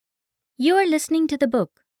You are listening to the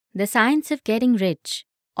book, The Science of Getting Rich,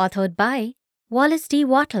 authored by Wallace D.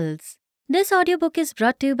 Wattles. This audiobook is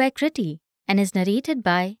brought to you by Kriti and is narrated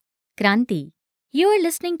by Kranti. You are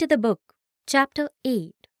listening to the book, Chapter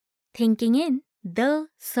 8, Thinking in the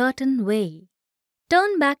Certain Way.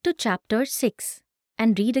 Turn back to Chapter 6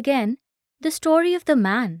 and read again the story of the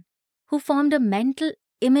man who formed a mental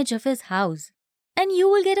image of his house, and you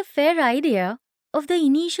will get a fair idea of the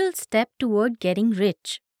initial step toward getting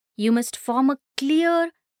rich. You must form a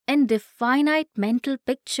clear and definite mental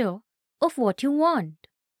picture of what you want.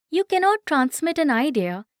 You cannot transmit an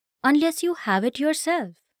idea unless you have it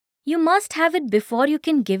yourself. You must have it before you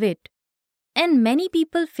can give it. And many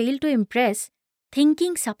people fail to impress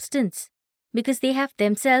thinking substance because they have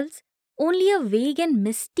themselves only a vague and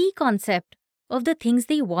misty concept of the things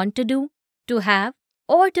they want to do, to have,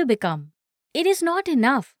 or to become. It is not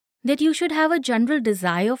enough that you should have a general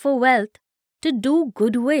desire for wealth to do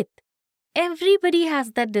good with. Everybody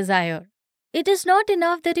has that desire. It is not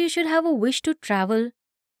enough that you should have a wish to travel,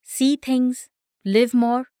 see things, live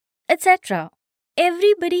more, etc.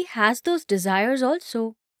 Everybody has those desires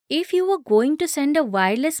also. If you were going to send a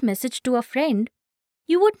wireless message to a friend,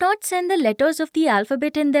 you would not send the letters of the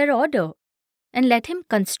alphabet in their order and let him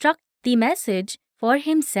construct the message for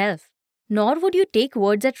himself. Nor would you take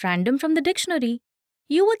words at random from the dictionary.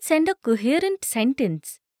 You would send a coherent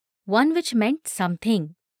sentence, one which meant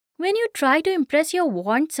something. When you try to impress your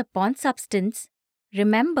wants upon substance,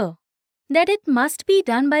 remember that it must be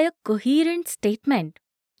done by a coherent statement.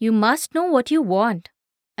 You must know what you want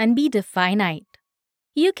and be definite.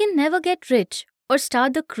 You can never get rich or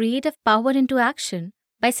start the creative power into action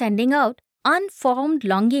by sending out unformed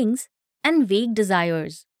longings and vague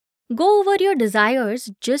desires. Go over your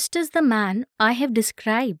desires just as the man I have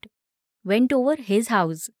described went over his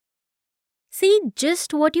house. See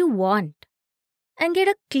just what you want and get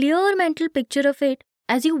a clear mental picture of it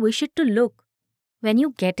as you wish it to look when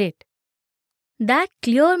you get it. That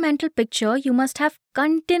clear mental picture you must have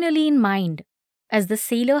continually in mind, as the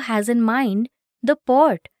sailor has in mind the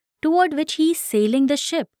port toward which he is sailing the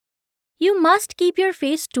ship. You must keep your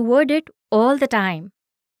face toward it all the time.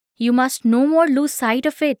 You must no more lose sight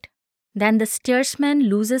of it than the steersman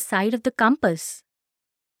loses sight of the compass.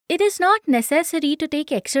 It is not necessary to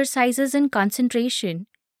take exercises in concentration,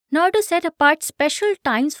 nor to set apart special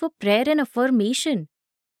times for prayer and affirmation,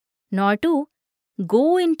 nor to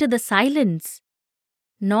go into the silence,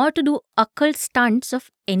 nor to do occult stunts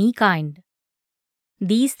of any kind.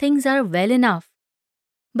 These things are well enough,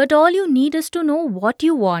 but all you need is to know what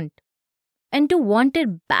you want, and to want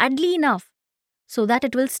it badly enough so that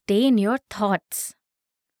it will stay in your thoughts.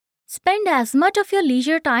 Spend as much of your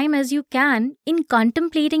leisure time as you can in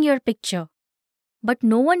contemplating your picture, but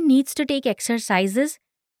no one needs to take exercises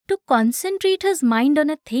to concentrate his mind on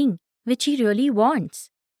a thing which he really wants.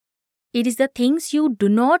 It is the things you do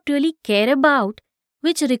not really care about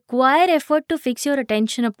which require effort to fix your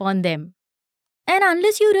attention upon them. And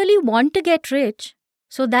unless you really want to get rich,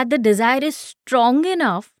 so that the desire is strong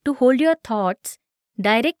enough to hold your thoughts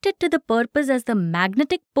directed to the purpose as the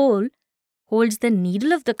magnetic pole holds the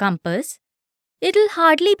needle of the compass, it will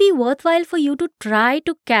hardly be worthwhile for you to try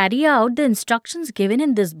to carry out the instructions given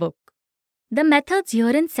in this book. The methods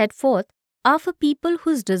herein set forth are for people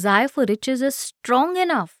whose desire for riches is strong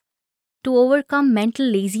enough to overcome mental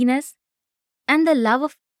laziness and the love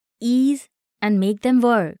of ease and make them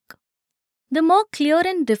work. The more clear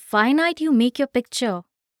and definite you make your picture,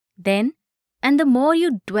 then, and the more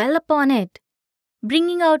you dwell upon it,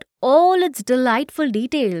 bringing out all its delightful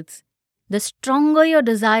details, the stronger your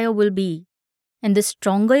desire will be. And the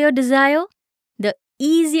stronger your desire, the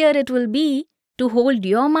easier it will be to hold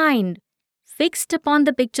your mind fixed upon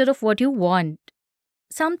the picture of what you want.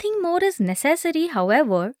 Something more is necessary,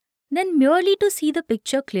 however, than merely to see the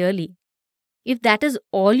picture clearly. If that is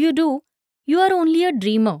all you do, you are only a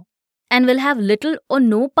dreamer and will have little or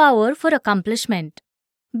no power for accomplishment.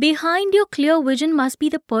 Behind your clear vision must be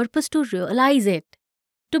the purpose to realize it,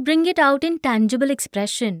 to bring it out in tangible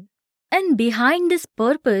expression. And behind this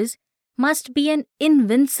purpose must be an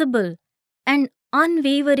invincible and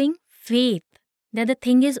unwavering faith that the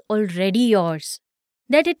thing is already yours,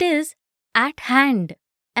 that it is at hand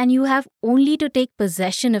and you have only to take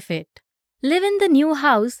possession of it. Live in the new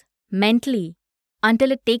house mentally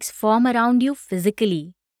until it takes form around you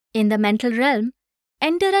physically. In the mental realm,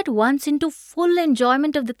 enter at once into full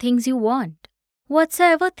enjoyment of the things you want.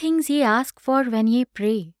 Whatsoever things ye ask for when ye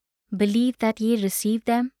pray, believe that ye receive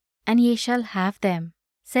them, and ye shall have them,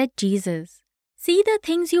 said Jesus. See the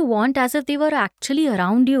things you want as if they were actually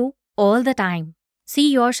around you all the time.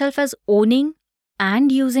 See yourself as owning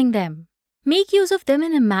and using them. Make use of them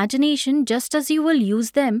in imagination just as you will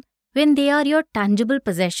use them when they are your tangible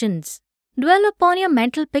possessions. Dwell upon your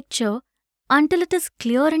mental picture until it is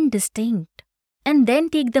clear and distinct, and then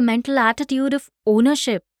take the mental attitude of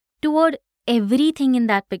ownership toward everything in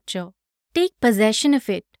that picture. Take possession of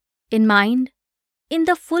it in mind, in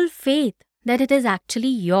the full faith that it is actually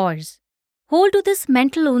yours. Hold to this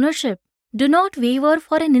mental ownership. Do not waver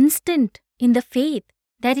for an instant in the faith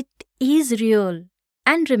that it is real.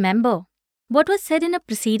 And remember what was said in a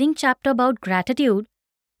preceding chapter about gratitude.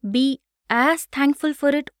 Be as thankful for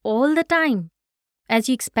it all the time as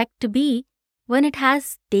you expect to be when it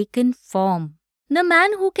has taken form. The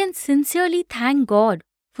man who can sincerely thank God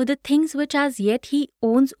for the things which as yet he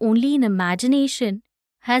owns only in imagination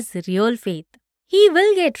has real faith. He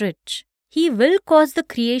will get rich. He will cause the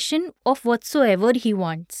creation of whatsoever he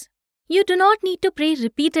wants. You do not need to pray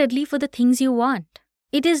repeatedly for the things you want.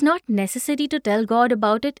 It is not necessary to tell God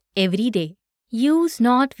about it every day. Use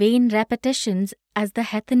not vain repetitions as the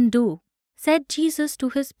heathen do, said Jesus to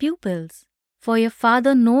his pupils. For your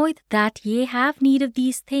Father knoweth that ye have need of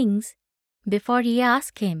these things before ye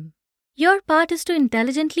ask him. Your part is to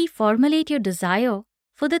intelligently formulate your desire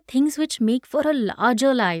for the things which make for a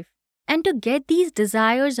larger life, and to get these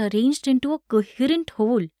desires arranged into a coherent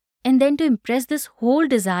whole, and then to impress this whole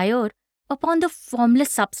desire upon the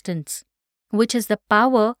formless substance, which is the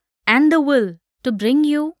power and the will to bring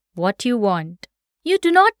you what you want. You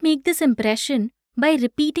do not make this impression by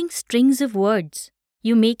repeating strings of words.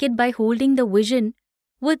 You make it by holding the vision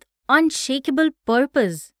with unshakable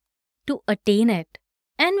purpose to attain it,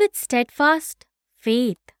 and with steadfast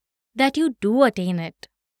faith that you do attain it.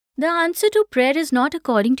 The answer to prayer is not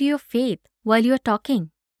according to your faith while you are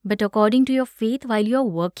talking, but according to your faith while you are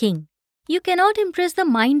working. You cannot impress the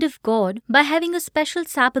mind of God by having a special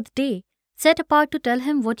Sabbath day set apart to tell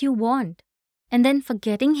him what you want, and then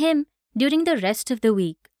forgetting him during the rest of the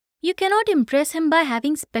week. You cannot impress him by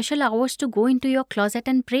having special hours to go into your closet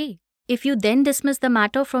and pray, if you then dismiss the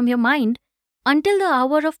matter from your mind until the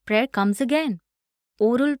hour of prayer comes again.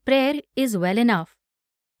 Oral prayer is well enough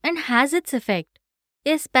and has its effect,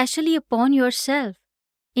 especially upon yourself,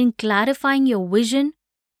 in clarifying your vision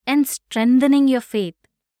and strengthening your faith.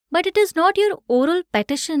 But it is not your oral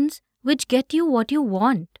petitions which get you what you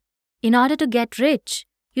want. In order to get rich,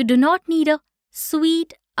 you do not need a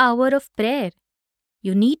sweet hour of prayer.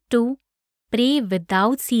 You need to pray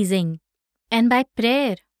without ceasing. And by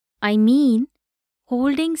prayer, I mean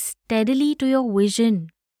holding steadily to your vision,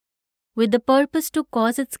 with the purpose to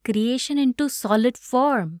cause its creation into solid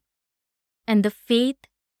form, and the faith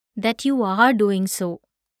that you are doing so.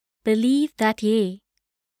 Believe that ye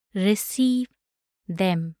receive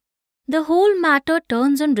them. The whole matter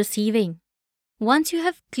turns on receiving. Once you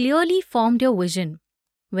have clearly formed your vision,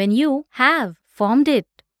 when you have formed it,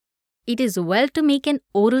 it is well to make an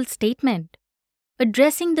oral statement,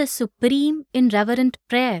 addressing the Supreme in reverent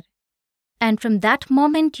prayer, and from that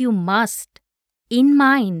moment you must, in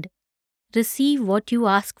mind, receive what you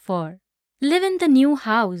ask for. Live in the new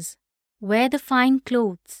house, wear the fine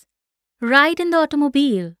clothes, ride in the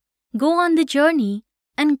automobile, go on the journey,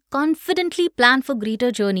 and confidently plan for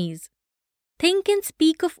greater journeys. Think and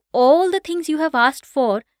speak of all the things you have asked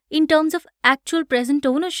for in terms of actual present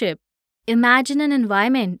ownership. Imagine an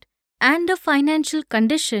environment and a financial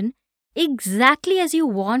condition exactly as you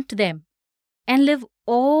want them, and live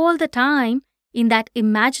all the time in that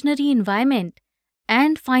imaginary environment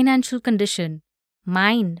and financial condition.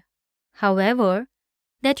 Mind, however,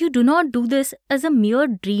 that you do not do this as a mere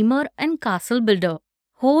dreamer and castle builder.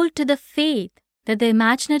 Hold to the faith that the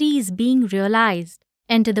imaginary is being realized,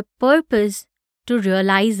 and to the purpose to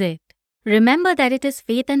realize it. Remember that it is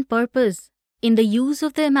faith and purpose in the use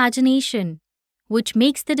of the imagination which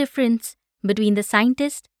makes the difference between the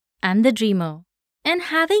scientist and the dreamer. And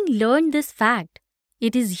having learned this fact,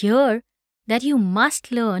 it is here that you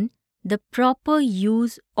must learn the proper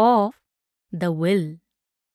use of the will.